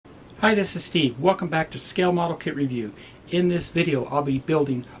Hi, this is Steve. Welcome back to Scale Model Kit Review. In this video, I'll be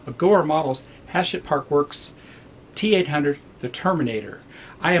building Agora Models Hachette Park Works T-800 the Terminator.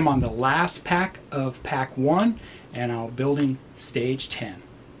 I am on the last pack of pack 1 and I'm building stage 10.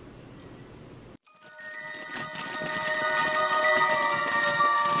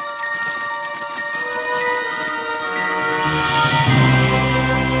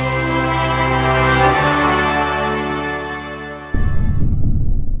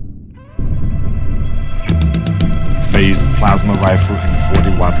 Phased plasma rifle in the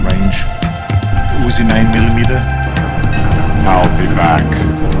 40-watt range. Uzi 9mm. I'll be back.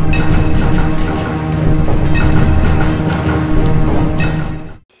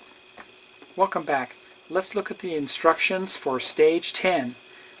 Welcome back. Let's look at the instructions for stage 10.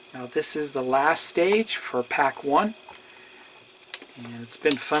 Now this is the last stage for pack 1 and it's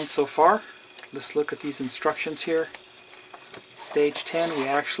been fun so far. Let's look at these instructions here. Stage 10, we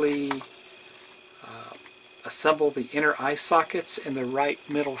actually assemble the inner eye sockets in the right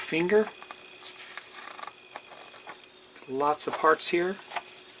middle finger. Lots of parts here,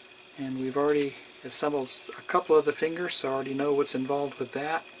 and we've already assembled a couple of the fingers, so I already know what's involved with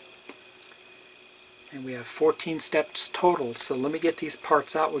that. And we have 14 steps total, so let me get these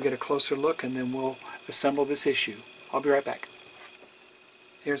parts out, we'll get a closer look, and then we'll assemble this issue. I'll be right back.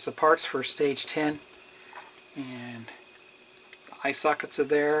 Here's the parts for stage 10, and the eye sockets are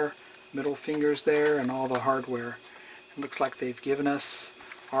there, middle fingers there, and all the hardware. It looks like they've given us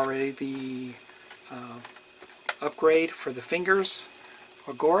already the upgrade for the fingers.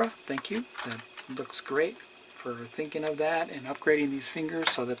 Agora, thank you. That looks great for thinking of that and upgrading these fingers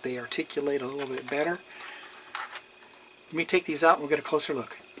so that they articulate a little bit better. Let me take these out and we'll get a closer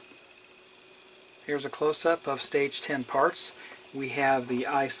look. Here's a close-up of stage 10 parts. We have the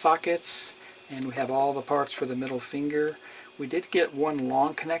eye sockets and we have all the parts for the middle finger. We did get one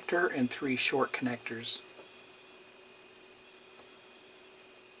long connector and 3 short connectors.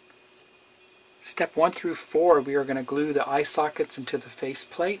 Step 1 through 4, we are going to glue the eye sockets into the face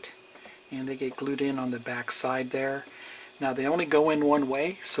plate, and they get glued in on the back side there. Now they only go in one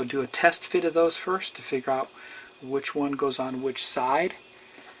way, so do a test fit of those first to figure out which one goes on which side.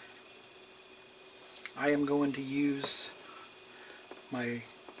 I am going to use my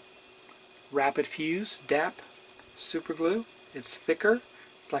Rapid Fuse DAP super glue. It's thicker,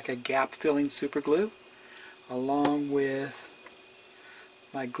 it's like a gap filling super glue, along with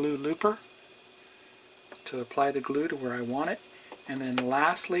my glue looper to apply the glue to where I want it. And then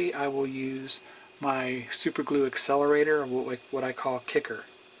lastly, I will use my super glue accelerator, or what I call kicker.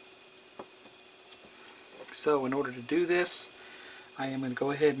 So in order to do this, I am going to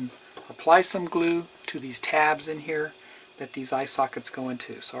go ahead and apply some glue to these tabs in here that these eye sockets go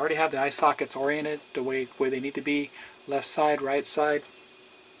into. So I already have the eye sockets oriented the way they need to be, left side, right side.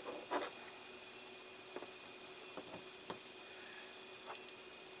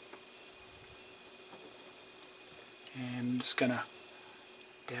 And I'm just going to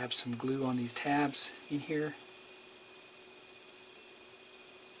dab some glue on these tabs in here.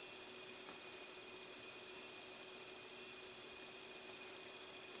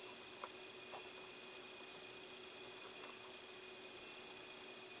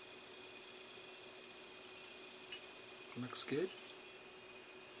 Looks good.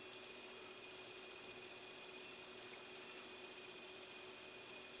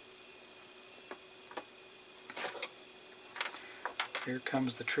 Here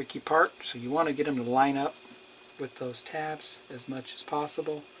comes the tricky part. So you want to get them to line up with those tabs as much as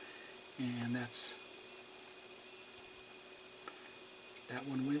possible, and that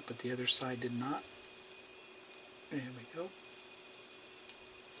one went, but the other side did not. There we go.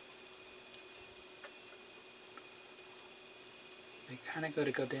 They kind of got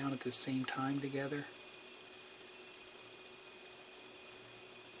to go down at the same time together.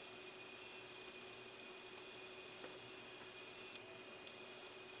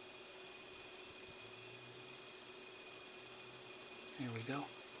 There we go.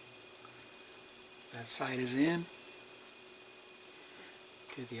 That side is in.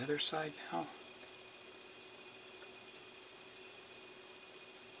 Do the other side now.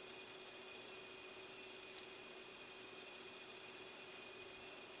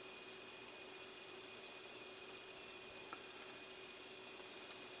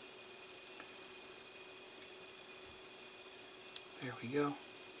 There we go.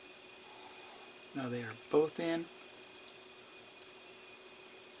 Now they are both in.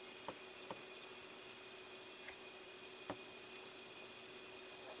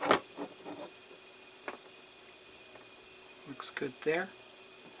 Looks good there.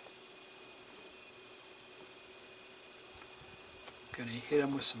 Going to hit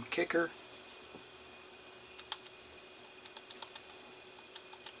them with some kicker.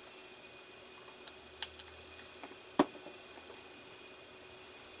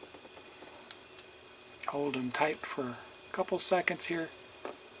 Hold them tight for a couple seconds here.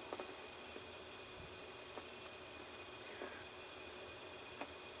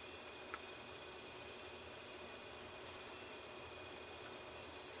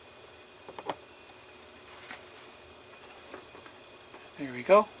 There we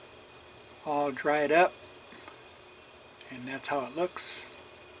go. All dried up, and that's how it looks.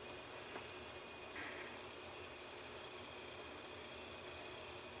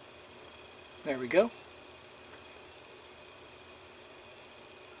 There we go.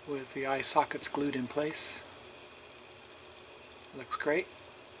 With the eye sockets glued in place. Looks great.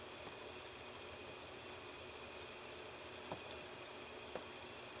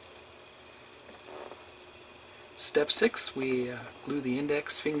 Step 6, we glue the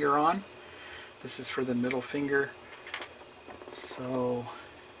index finger on. This is for the middle finger. So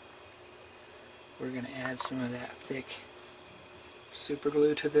we're going to add some of that thick super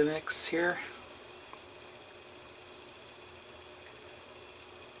glue to the mix here.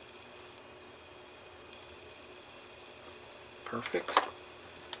 Perfect.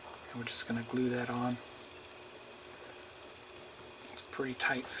 And we're just going to glue that on. It's a pretty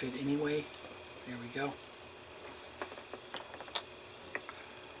tight fit anyway. There we go.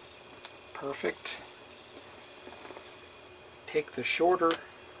 Perfect. Take the shorter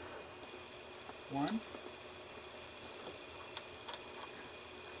one.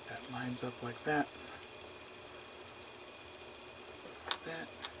 That lines up like that. Like that.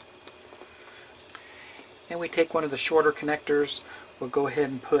 And we take one of the shorter connectors. We'll go ahead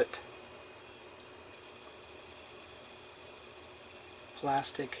and put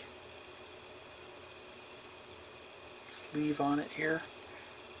plastic sleeve on it here.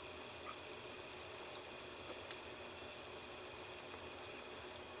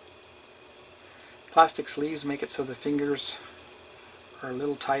 Plastic sleeves make it so the fingers are a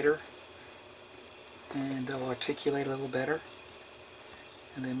little tighter and they'll articulate a little better.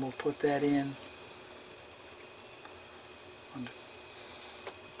 And then we'll put that in.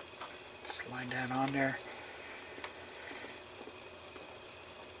 Slide that on there.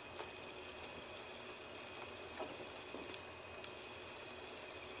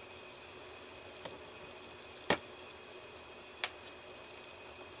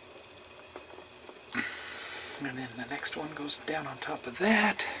 And then the next one goes down on top of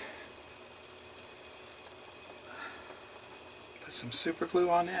that. Put some super glue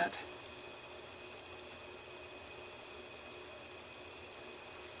on that.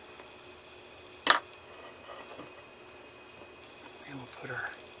 And we'll put our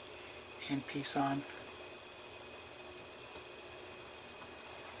end piece on.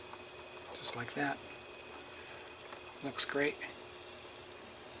 Just like that. Looks great.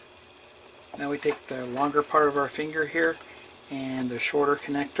 Now we take the longer part of our finger here and the shorter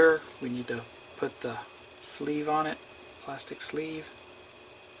connector. We need to put the sleeve on it, plastic sleeve.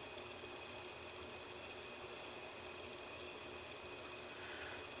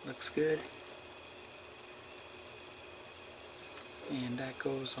 Looks good. And that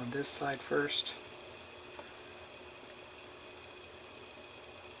goes on this side first.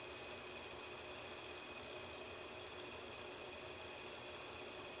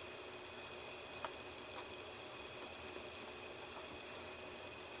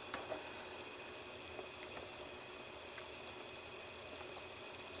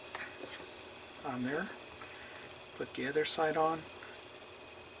 On there. Put the other side on.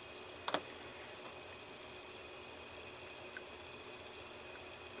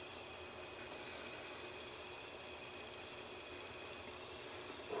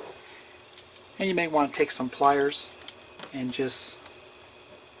 And you may want to take some pliers and just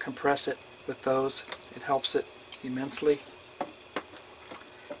compress it with those. It helps it immensely.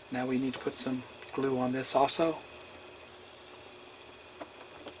 Now we need to put some glue on this also.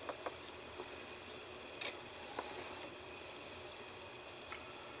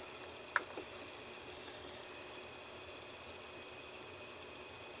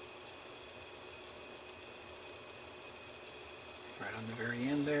 Right on the very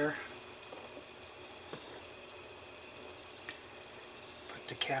end there. Put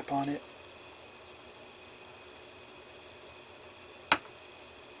the cap on it.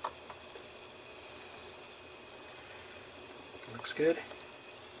 Looks good.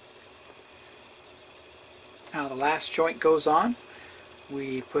 Now the last joint goes on.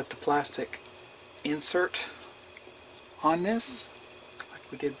 We put the plastic insert on this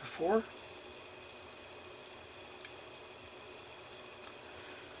like we did before.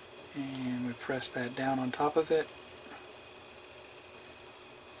 And we press that down on top of it.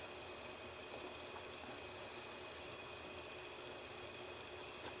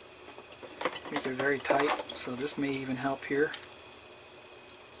 These are very tight, so this may even help here.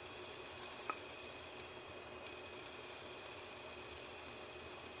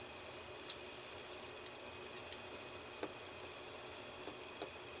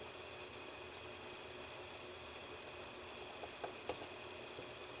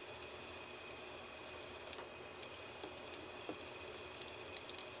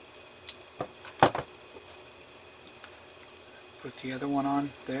 Put the other one on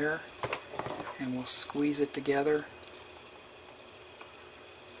there, and we'll squeeze it together.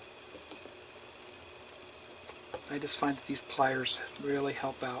 I just find that these pliers really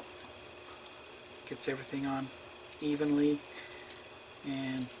help out. Gets everything on evenly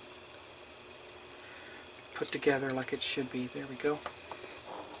and put together like it should be. There we go.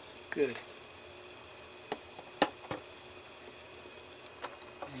 Good.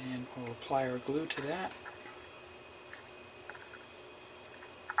 And we'll apply our glue to that.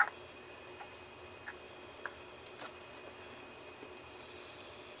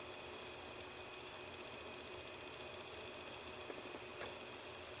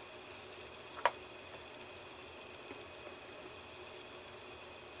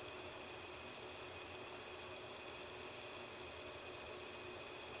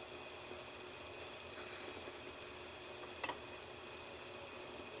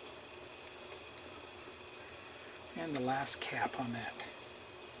 And the last cap on that.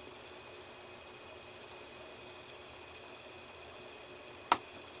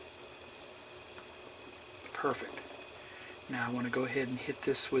 Perfect. Now I want to go ahead and hit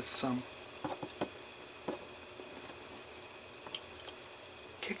this with some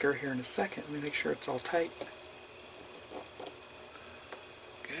kicker here in a second. Let me make sure it's all tight.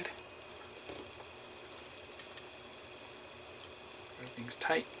 Good. Everything's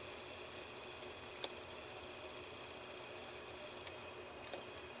tight.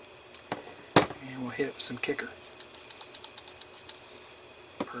 And we'll hit it with some kicker.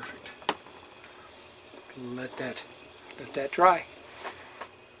 Perfect. Let that dry.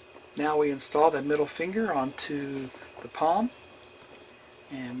 Now we install that middle finger onto the palm,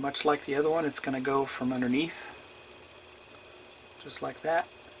 and much like the other one, it's going to go from underneath, just like that.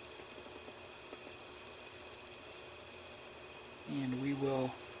 And we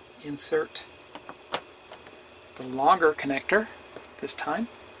will insert the longer connector this time.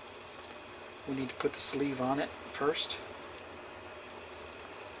 We need to put the sleeve on it first.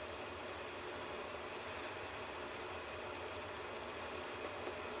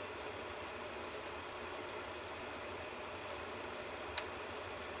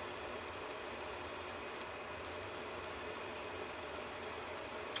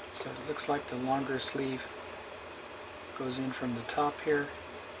 So it looks like the longer sleeve goes in from the top here.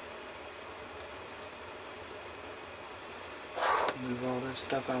 Move all this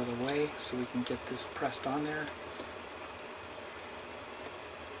stuff out of the way so we can get this pressed on there.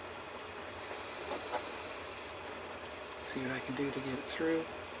 See what I can do to get it through.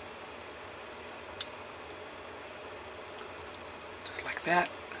 Just like that.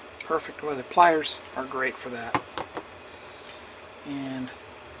 Perfect. Well, the pliers are great for that. And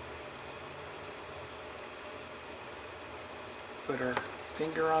put our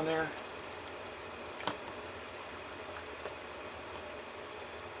finger on there.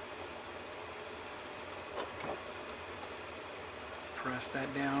 Press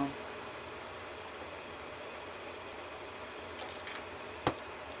that down.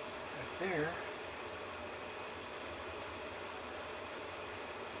 Right there.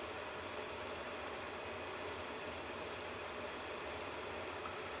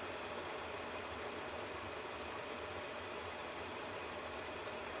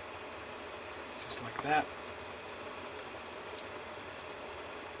 Just like that.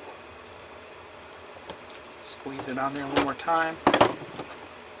 Squeeze it on there one more time.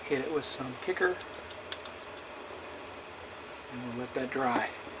 Hit it with some kicker. And we'll let that dry.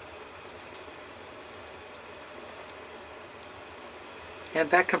 And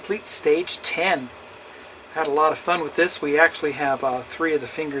that completes stage 10. Had a lot of fun with this. We actually have 3 of the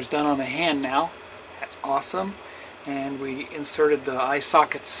fingers done on the hand now. That's awesome. And we inserted the eye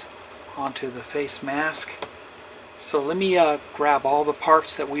sockets onto the face mask. So let me grab all the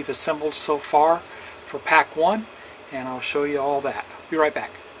parts that we've assembled so far for pack 1, and I'll show you all that. Be right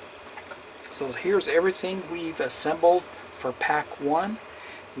back. So here's everything we've assembled for pack 1.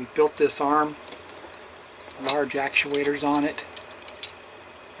 We built this arm, large actuators on it.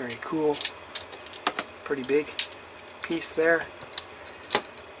 Very cool. Pretty big piece there.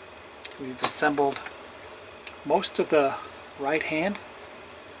 We've assembled most of the right hand,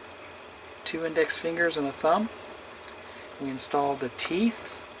 2 index fingers and a thumb. We installed the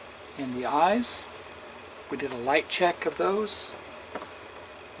teeth and the eyes. We did a light check of those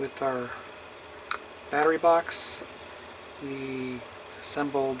with our battery box. We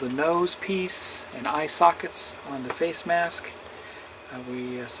assembled the nose piece and eye sockets on the face mask.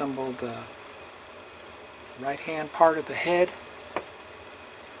 We assembled the right hand part of the head.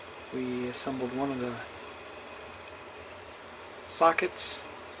 We assembled one of the sockets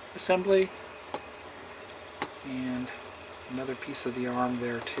assembly and another piece of the arm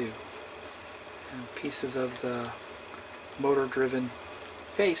there too, and pieces of the motor driven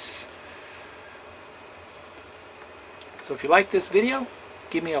face. So if you like this video,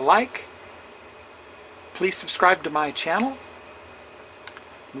 give me a like. Please subscribe to my channel.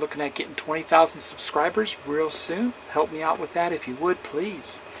 I'm looking at getting 20,000 subscribers real soon. Help me out with that if you would,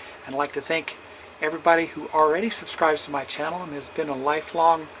 please. I'd like to thank everybody who already subscribes to my channel and has been a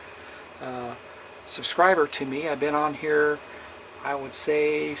lifelong subscriber to me. I've been on here, I would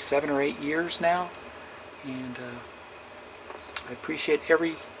say, 7 or 8 years now, and I appreciate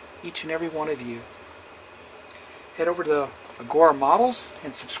each and every one of you. Head over to Agora Models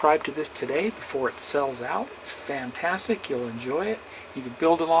and subscribe to this today before it sells out. It's fantastic. You'll enjoy it. You can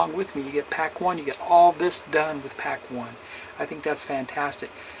build along with me. You get pack 1. You get all this done with pack 1. I think that's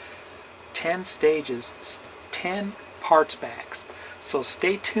fantastic. 10 stages, 10 parts bags. So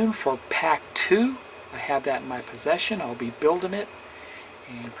stay tuned for pack 2. I have that in my possession. I'll be building it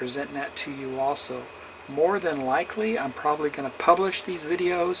and presenting that to you also. More than likely, I'm probably going to publish these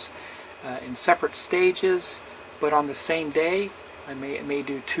videos in separate stages, but on the same day. I may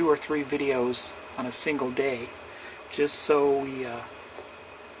do 2 or 3 videos on a single day, just so we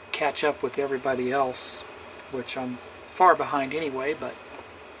catch up with everybody else, which I'm far behind anyway, but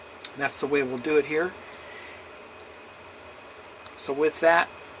that's the way we'll do it here. So with that,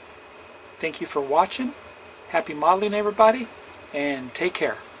 thank you for watching. Happy modeling, everybody, and take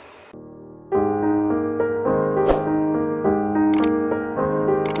care.